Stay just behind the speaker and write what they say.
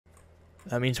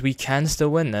That means we can still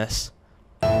win this.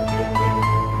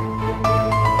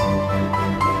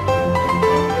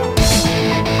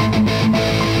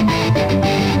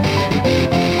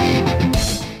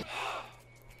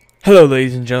 Hello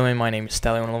ladies and gentlemen, my name is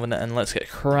Stalli and let's get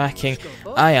cracking.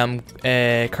 I am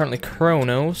currently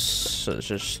Kronos, so let's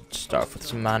just start off with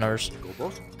some manners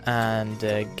and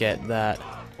get that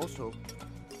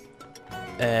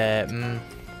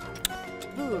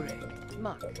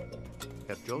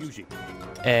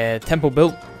temple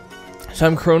built. So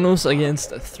I'm Kronos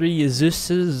against 3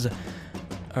 Zeuses,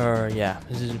 or yeah,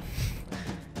 Zeus.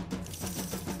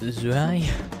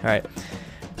 Alright,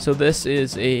 so this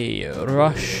is a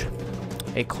rush,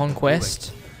 a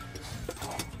conquest.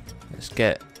 Let's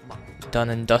get done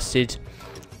and dusted.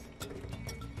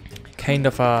 Kind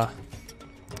of a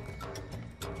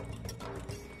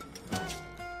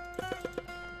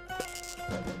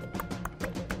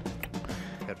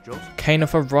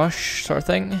rush sort of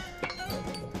thing.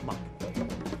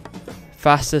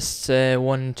 Fastest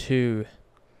one to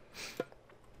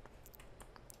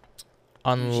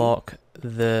unlock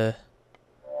the,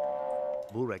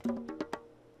 for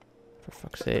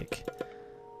fuck's sake,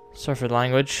 sorry for the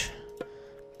language,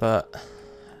 but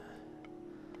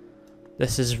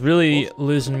this is really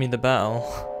losing me the battle,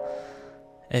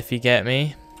 if you get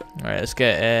me. Alright, let's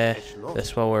get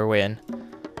this while we're waiting.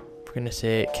 For goodness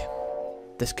sake.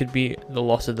 This could be the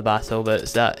loss of the battle, but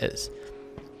it's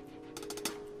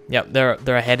yep, they're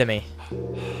ahead of me.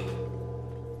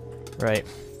 Right.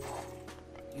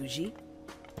 Let's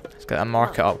get that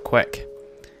market up quick.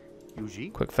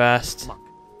 Quick fast.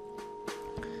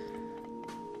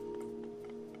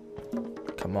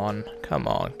 Come on, come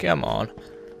on, come on.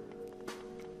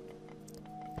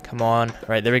 Come on.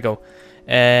 Right, there we go.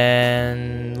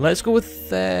 And let's go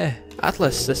with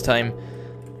Atlas this time.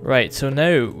 Right, so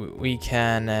now we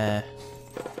can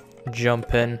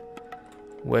jump in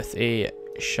with a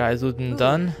Shizluden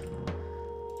done.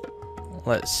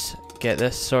 Let's get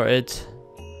this sorted.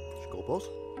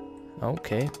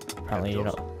 Okay, apparently you're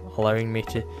not allowing me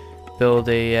to build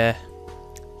a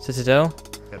citadel.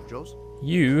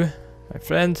 You, my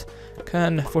friend,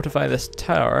 can fortify this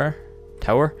town.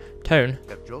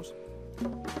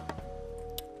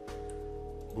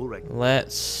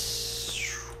 Let's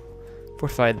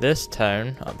fortify this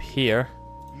town up here.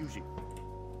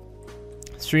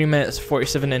 3 minutes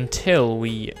 47 until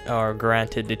we are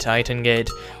granted the Titan Gate,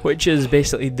 which is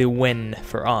basically the win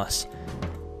for us,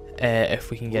 if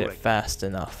we can get it fast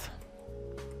enough.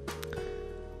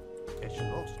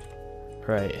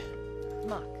 Right.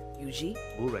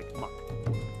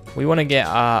 We want to get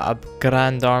a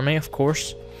grand army, of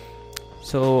course.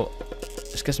 So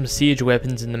let's get some siege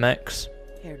weapons in the mix.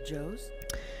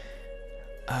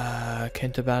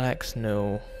 Counter barracks,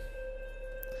 no.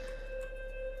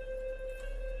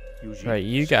 Right,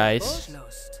 you guys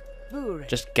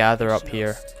just gather up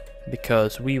here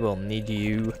because we will need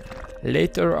you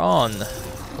later on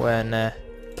when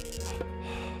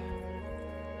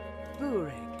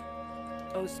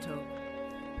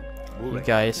you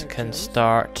guys can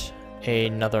start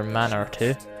another manor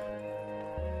too.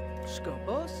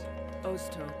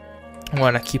 I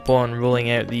want to keep on rolling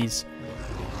out these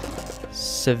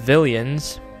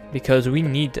civilians because we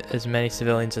need as many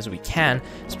civilians as we can.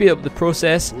 Speed up the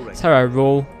process. That's how I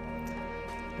roll.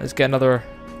 Let's get another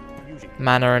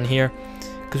manor in here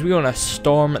because we want to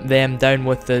storm them down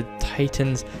with the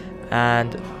Titans,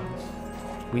 and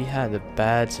we had a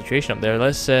bad situation up there.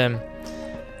 Let's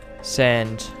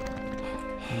send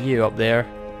you up there.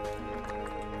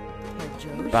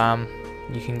 Bam.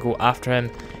 You can go after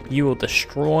him. You will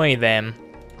destroy them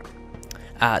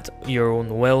at your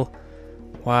own will.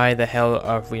 Why the hell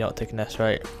have we not taken this?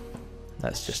 Right.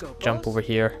 Let's just jump over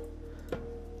here.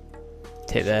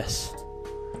 Take this.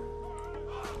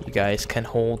 You guys can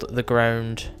hold the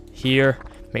ground here.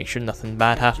 Make sure nothing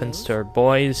bad happens to our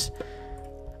boys.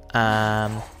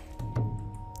 We're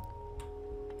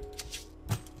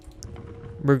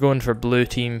going for blue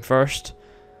team first.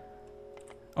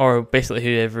 Or basically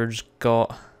whoever's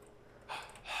got...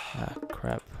 Ah,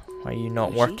 crap. Why are you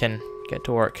not working? Get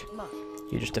to work.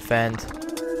 You just defend.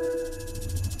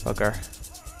 Bugger.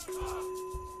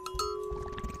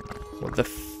 What the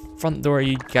front door are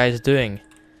you guys doing?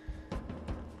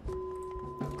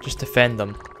 Just defend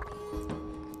them.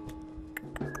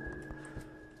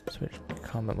 Switch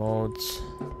combat modes.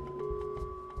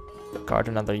 Guard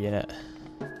another unit.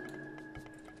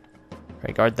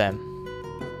 Right, guard them.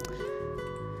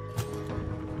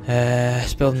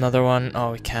 Let's build another one.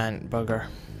 Oh, we can't. Bugger.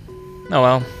 Oh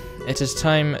well. It is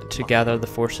time to gather the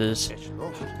forces.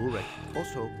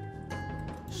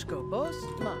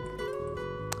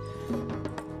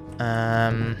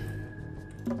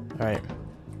 Alright.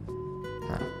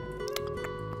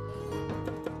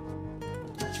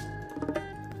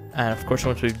 And of course,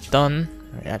 once we've done,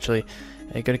 actually,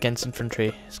 good against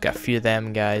infantry. Let's get a few of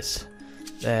them guys.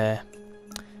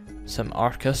 Some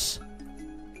Arcus.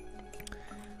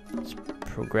 This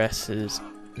progress is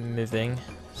moving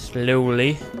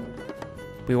slowly.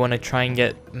 We want to try and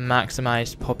get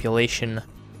maximized population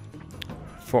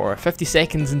for 50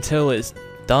 seconds until it's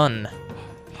done.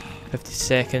 50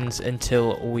 seconds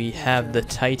until we have the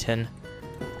Titan.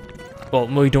 Well,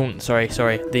 we don't. Sorry.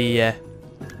 The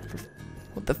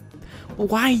what the?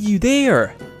 Why are you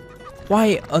there?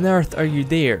 Why on earth are you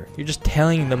there? You're just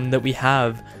telling them that we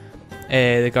have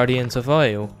the Guardians of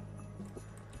Oil.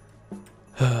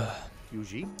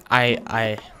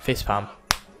 I facepalm.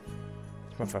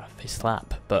 It's more of a face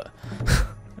slap, but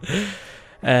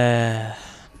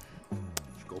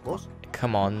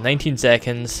come on, 19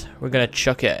 seconds. We're gonna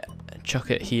chuck it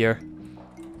here.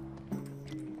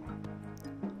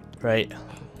 Right.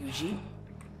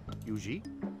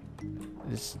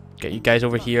 Just get you guys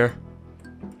over here.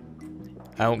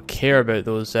 I don't care about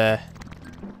those. Right,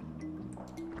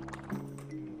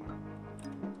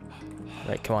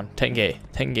 come on, Titan Gate.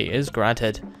 Titan Gate is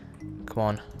granted. Come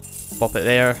on, pop it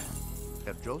there.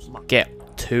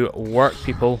 Get to work,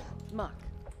 people.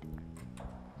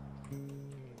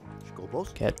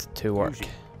 Get to work.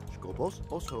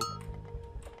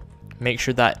 Make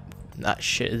sure that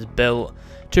shit is built.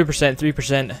 2%,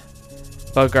 3%.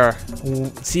 Bugger.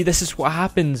 Ooh, see, this is what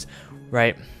happens.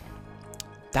 Right.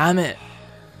 Damn it.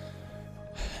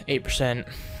 8%.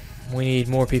 We need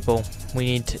more people. We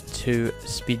need to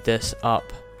speed this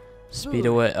up.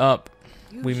 Speedo it up.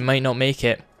 We might not make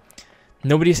it.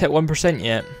 Nobody's hit 1%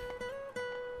 yet.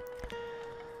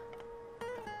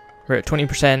 We're at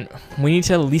 20%. We need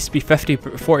to at least be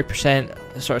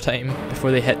 40% sort of time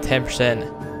before they hit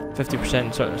 10%.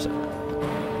 50% sort of.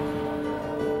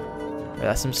 Right,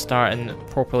 that's them starting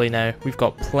properly now. We've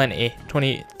got plenty.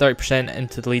 20, 30%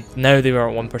 into the lead. Now they are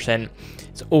at 1%.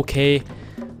 It's okay.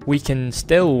 We can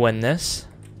still win this.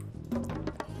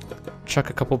 Chuck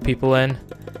a couple people in.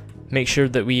 Make sure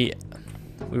that we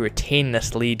retain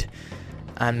this lead.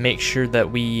 And make sure that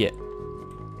we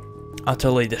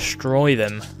utterly destroy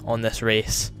them on this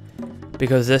race.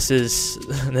 Because this is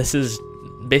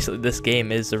basically, this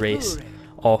game is the race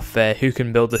of who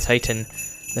can build the Titan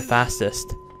the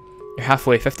fastest. You're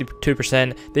halfway,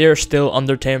 52%. They are still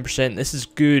under 10%. This is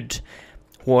good,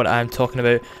 what I'm talking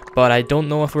about, but I don't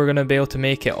know if we're going to be able to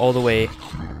make it all the way.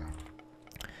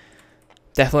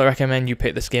 Definitely recommend you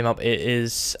pick this game up. It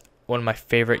is one of my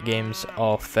favourite games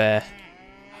of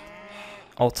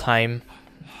all time.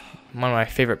 One of my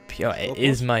favourite, it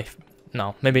is my,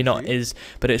 no, maybe not is,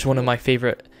 but it's one of my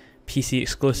favourite PC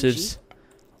exclusives.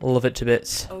 Love it to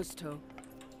bits.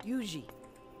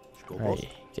 Right,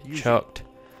 get chucked.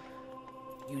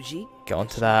 Get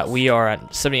onto that. We are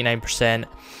at 79%.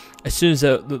 As soon as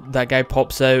that guy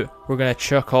pops out, we're going to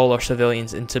chuck all our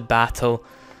civilians into battle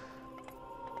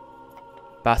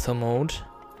mode.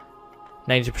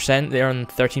 90%, they're on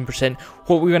 13%.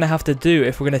 What we're going to have to do,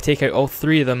 if we're going to take out all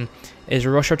three of them, is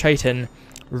rush our Titan,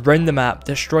 round the map,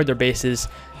 destroy their bases.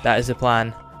 That is the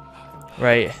plan.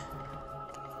 Right.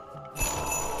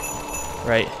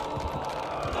 Right.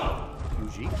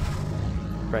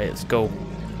 Right, let's go.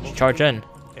 Let's charge in.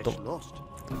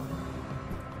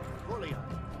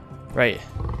 Right,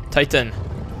 Titan.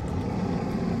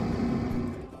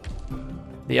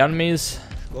 The enemies.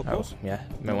 Oh, yeah,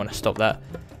 might want to stop that.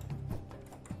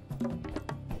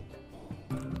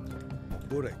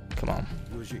 Come on,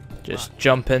 just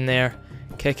jump in there,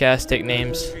 kick ass, take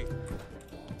names.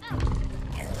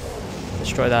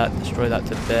 Destroy that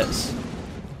to bits.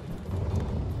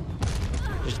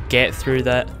 Just get through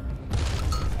that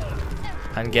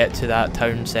and get to that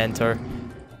town centre.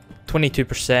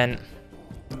 22%.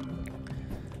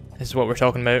 This is what we're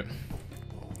talking about.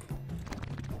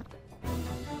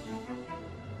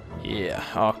 Yeah,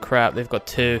 oh crap, they've got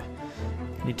two.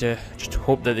 Need to just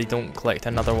hope that they don't collect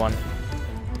another one.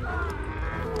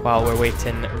 While we're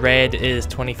waiting, red is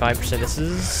 25%. This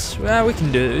is, well, we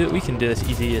can do this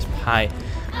easy as pie.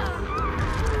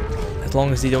 As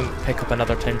long as they don't pick up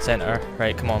another town centre.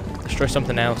 Right, come on, destroy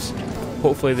something else.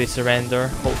 Hopefully they surrender.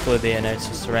 Hopefully they announce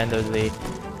a surrender. They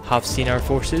have seen our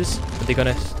forces. Are they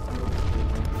gonna?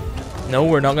 No,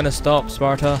 we're not gonna stop,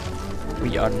 Sparta.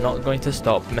 We are not going to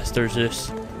stop, Mr.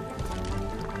 Zeus.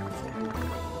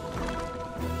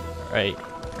 Right,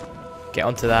 get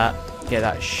onto that. Get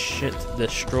that shit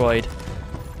destroyed.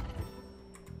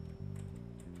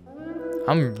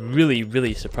 I'm really,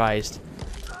 really surprised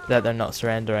that they're not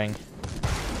surrendering.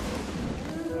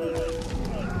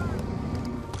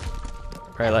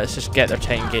 Right, let's just get their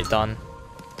Titan Gate done.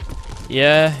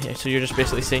 Yeah, so you're just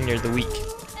basically saying you're the weak.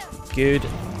 Good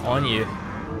on you.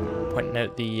 Pointing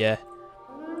out the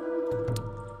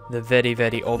very,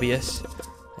 very obvious.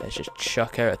 Let's just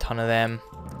chuck out a ton of them.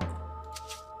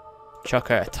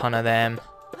 Chuck out a ton of them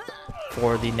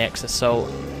for the next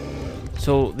assault.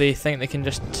 So they think they can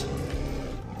just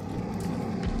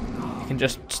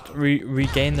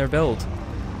regain their build.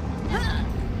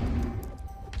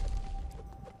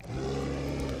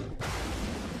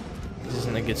 This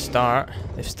isn't a good start.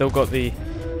 They've still got the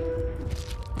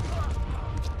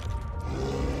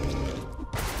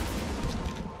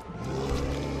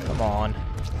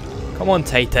Come on,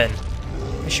 Titan.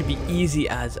 It should be easy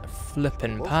as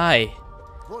flippin' pie.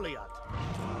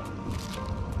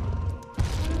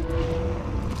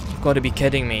 You've got to be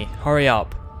kidding me. Hurry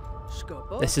up.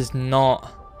 This is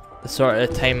not the sort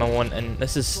of time I want, and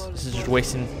this is just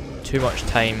wasting too much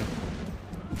time.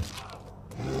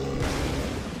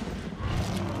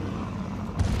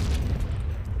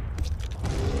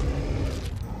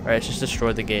 Right, let's just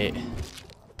destroy the gate.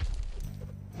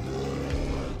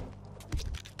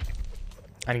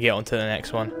 And get on to the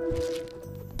next one.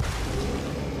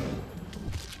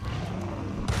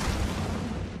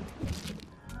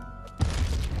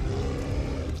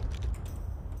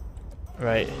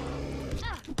 Right.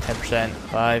 10%.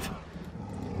 5.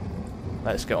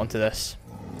 Let's get on to this.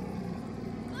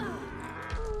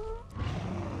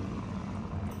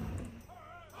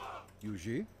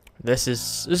 This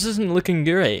isn't looking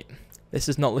great. This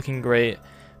is not looking great.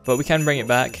 But we can bring it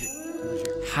back.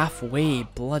 Halfway,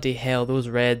 bloody hell, those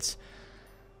reds.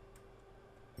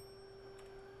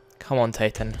 Come on,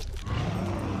 Titan.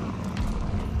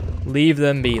 Leave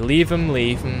them be. Leave them.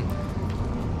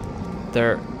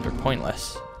 They're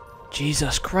pointless.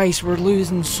 Jesus Christ, we're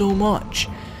losing so much.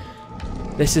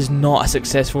 This is not a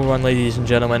successful run, ladies and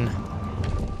gentlemen.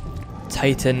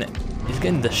 Titan is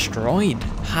getting destroyed.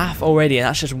 Half already, and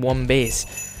that's just one base.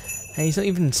 And he's not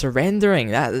even surrendering.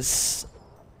 That is...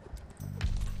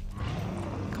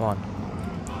 Come on.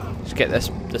 Just get this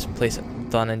place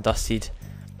done and dusted.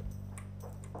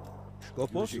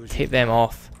 Take them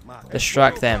off.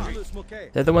 Distract them.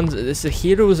 They're the ones, it's the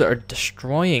heroes that are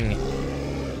destroying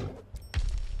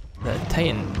the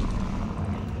Titan.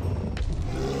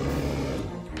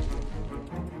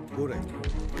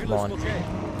 Come on.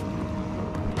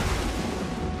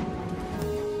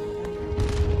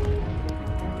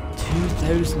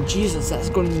 $2,000. Jesus, that's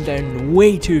going down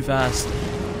way too fast.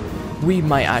 We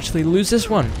might actually lose this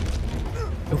one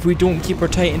if we don't keep our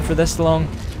Titan for this long.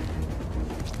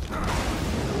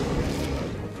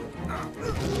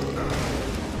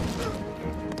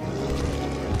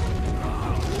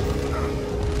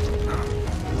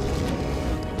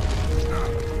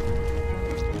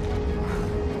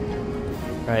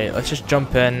 Right, let's just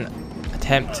jump in,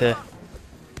 attempt to...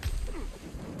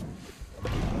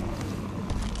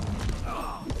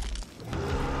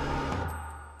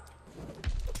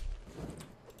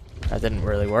 That didn't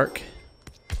really work.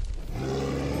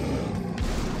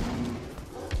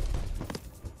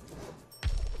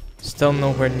 Still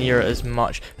nowhere near as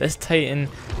much. This Titan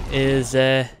is...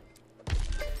 let's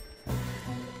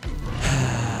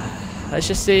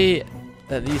just say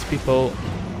that these people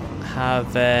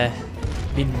have...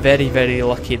 been very, very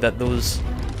lucky that those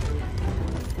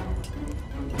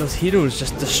heroes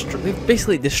just they've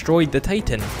basically destroyed the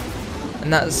Titan,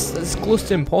 and that's close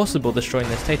to impossible, destroying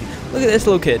this Titan. Look at this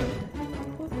little kid.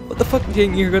 What the fuck do you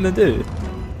think you're gonna do?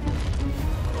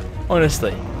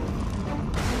 Honestly.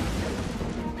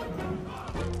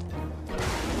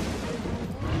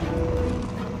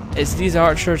 It's these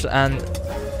archers and...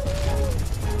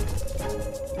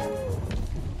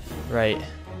 Right.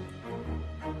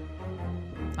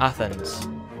 Athens.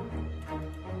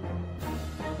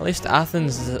 At least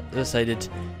Athens decided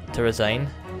to resign.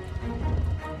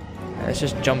 Let's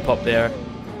just jump up there.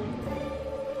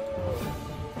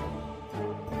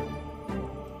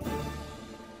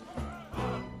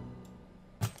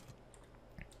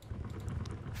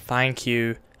 Thank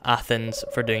you, Athens,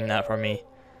 for doing that for me.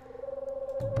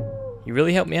 You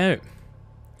really helped me out.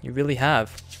 You really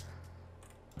have.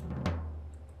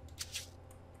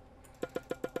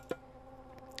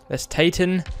 This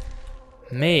Titan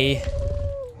may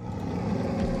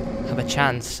have a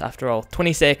chance after all.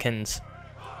 20 seconds.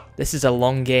 This is a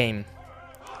long game.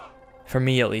 For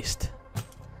me at least.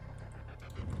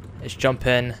 Let's jump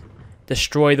in.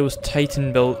 Destroy those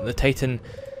Titan the Titan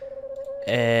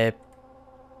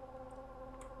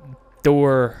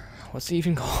door. What's it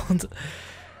even called?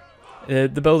 The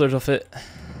builders of it.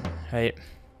 Right.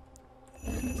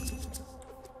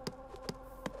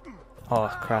 Oh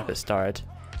crap, it started.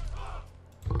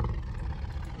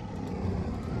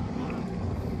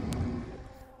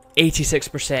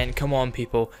 86%. Come on,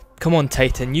 people. Come on,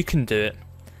 Titan. You can do it.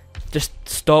 Just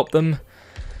stop them.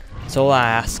 That's all I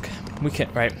ask. We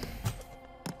can. Right.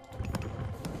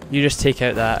 You just take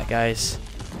out that, guys.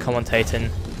 Come on, Titan.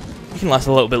 You can last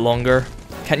a little bit longer.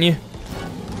 Can't you?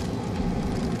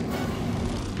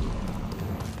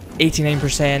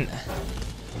 89%.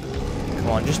 Come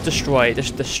on, just destroy it.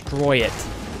 Just destroy it.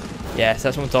 Yes,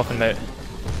 that's what I'm talking about.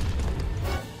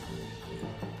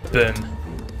 Boom.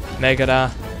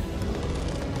 Megara.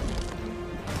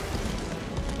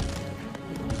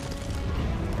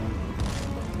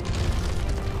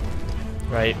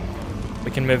 Right.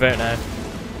 We can move out now.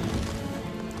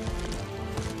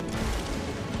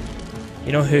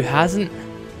 You know who hasn't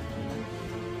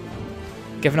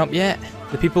given up yet?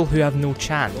 The people who have no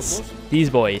chance. These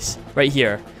boys. Right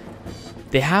here.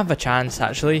 They have a chance,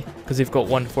 actually, because they've got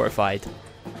one fortified.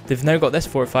 They've now got this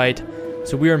fortified,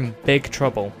 so we're in big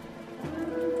trouble.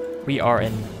 We are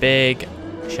in big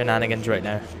shenanigans right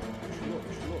now.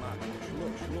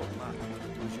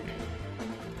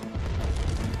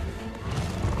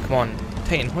 Come on,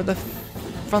 Titan, what the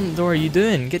front door are you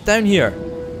doing? Get down here.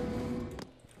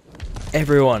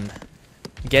 Everyone,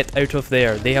 get out of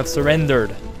there. They have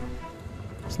surrendered.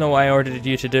 That's not what I ordered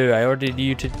you to do. I ordered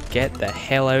you to get the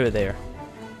hell out of there.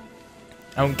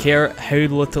 I don't care how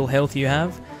little health you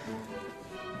have.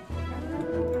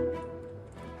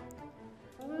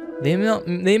 They are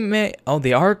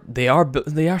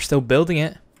still building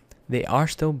it. They are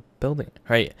still building it.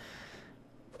 Right.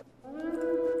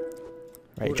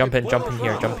 Right, jump in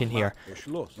here, jump in here. I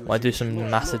want to do some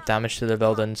massive damage to the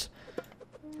buildings.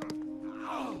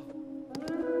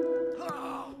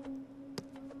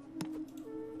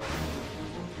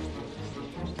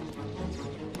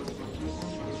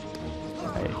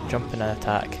 Right, jump in and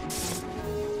attack.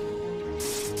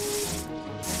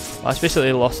 Well, I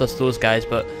basically lost us those guys,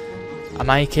 but am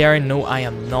I caring? No, I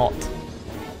am not.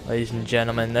 Ladies and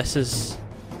gentlemen, this is...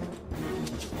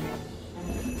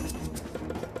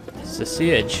 It's a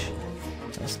siege.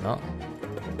 It's not.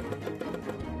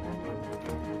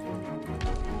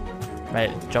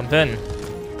 Right, jump in.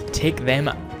 Take them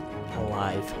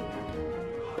alive.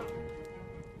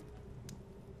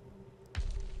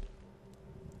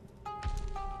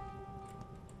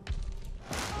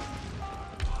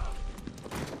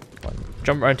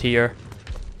 Jump around here.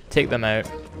 Take them out.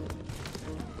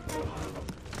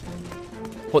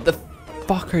 What the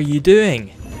fuck are you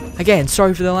doing? Again,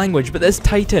 sorry for the language, but this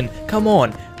Titan, come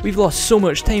on. We've lost so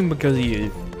much time because of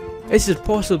you. This is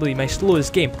possibly my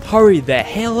slowest game. Hurry the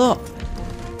hell up.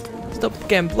 Stop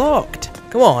getting blocked.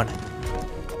 Come on.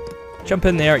 Jump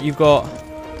in there. You've got,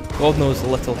 God knows,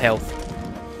 little health.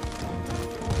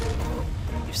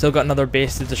 You've still got another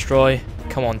base to destroy.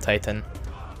 Come on, Titan.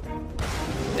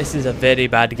 This is a very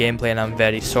bad gameplay and I'm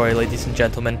very sorry, ladies and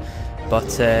gentlemen,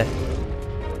 but my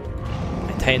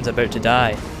Titan's about to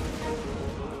die.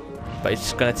 But he's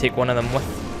just gonna take one of them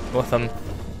with him.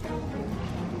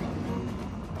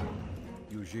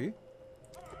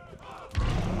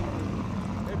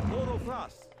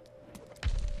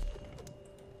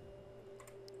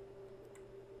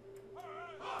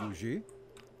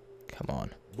 Come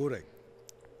on.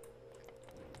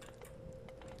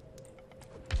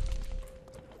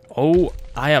 Oh,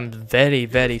 I am very,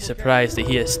 very surprised that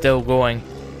he is still going.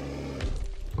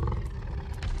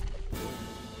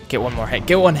 Get one more hit.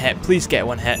 Get one hit. Please get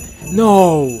one hit.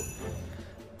 No!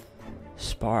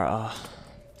 Sparta.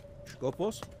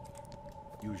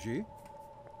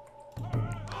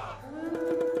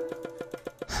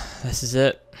 This is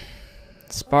it.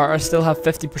 Sparta still have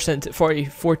 50% to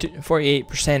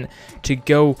 48% to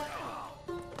go.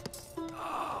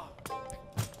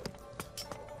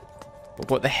 But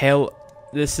what the hell?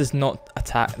 This is not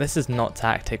attack. This is not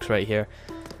tactics right here.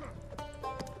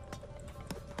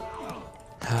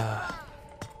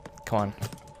 Come on.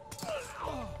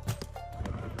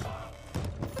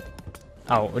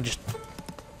 Oh, we're just...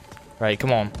 Right,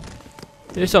 come on.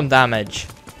 Do some damage.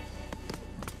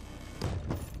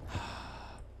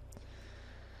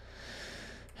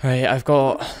 Right, I've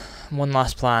got one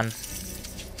last plan.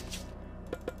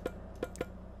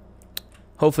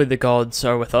 Hopefully the gods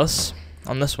are with us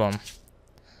on this one.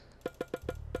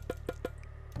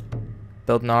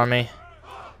 Build an army.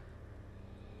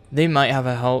 They might have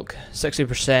a Hulk.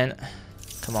 60%.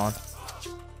 Come on.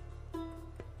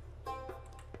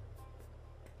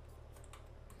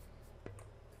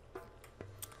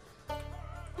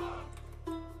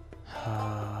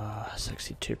 Ah,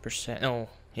 62%. Oh,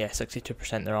 yeah,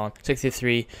 62% they're on.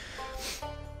 63.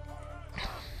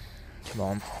 Come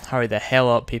on. Hurry the hell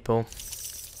up, people.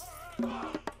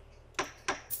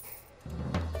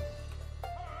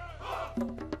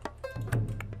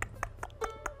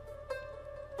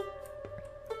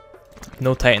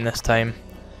 No Titan this time.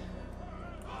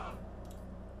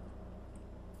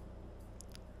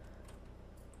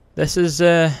 This is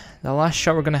the last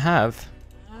shot we're going to have.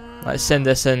 Let's send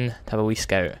this in to have a wee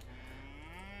scout.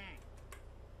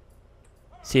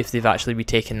 See if they've actually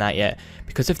retaken that yet.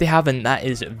 Because if they haven't, that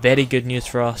is very good news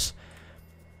for us.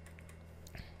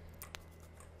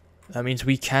 That means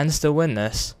we can still win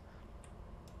this.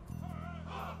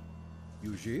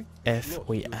 If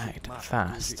we act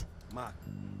fast.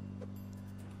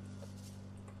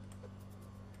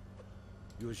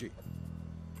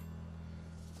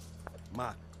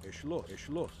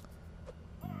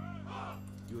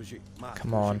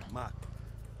 Come on.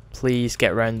 Please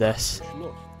get around this.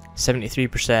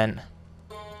 73%.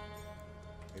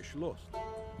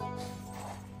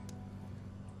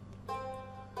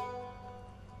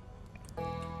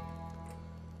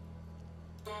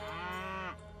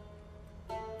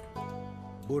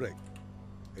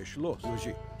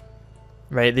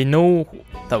 Right, they know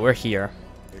that we're here.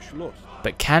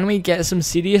 But can we get some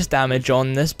serious damage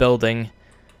on this building?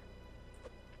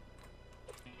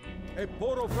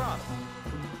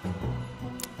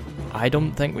 I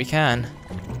don't think we can.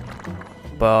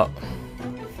 But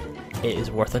it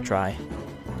is worth a try.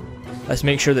 Let's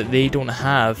make sure that they don't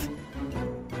have.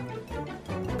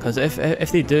 Because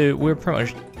if they do, we're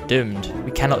pretty much doomed.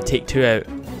 We cannot take 2 out.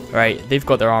 Right, they've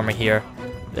got their armor here.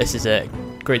 This is a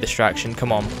great distraction.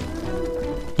 Come on.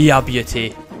 Yeah,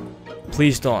 beauty.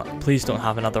 Please don't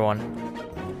have another one.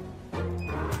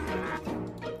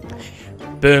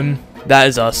 Boom. That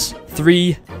is us.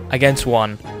 3 against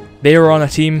 1. They were on a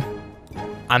team.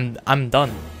 I'm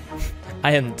done.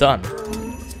 I am done.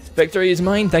 Victory is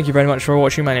mine. Thank you very much for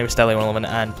watching. My name is Stalli111,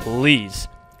 and please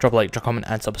drop a like, drop a comment,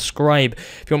 and subscribe.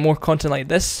 If you want more content like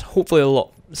this, hopefully a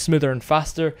lot smoother and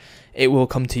faster, it will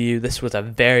come to you. This was a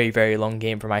very, very long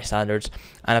game for my standards,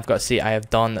 and I've got to say I have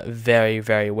done very,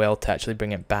 very well to actually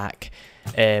bring it back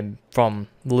from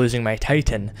losing my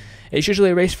Titan. It's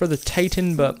usually a race for the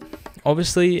Titan, but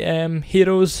obviously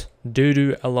heroes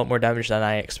do a lot more damage than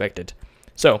I expected.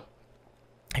 So,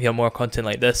 if you want more content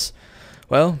like this,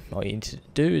 well, all you need to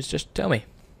do is just tell me.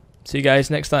 See you guys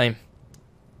next time.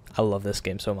 I love this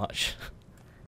game so much.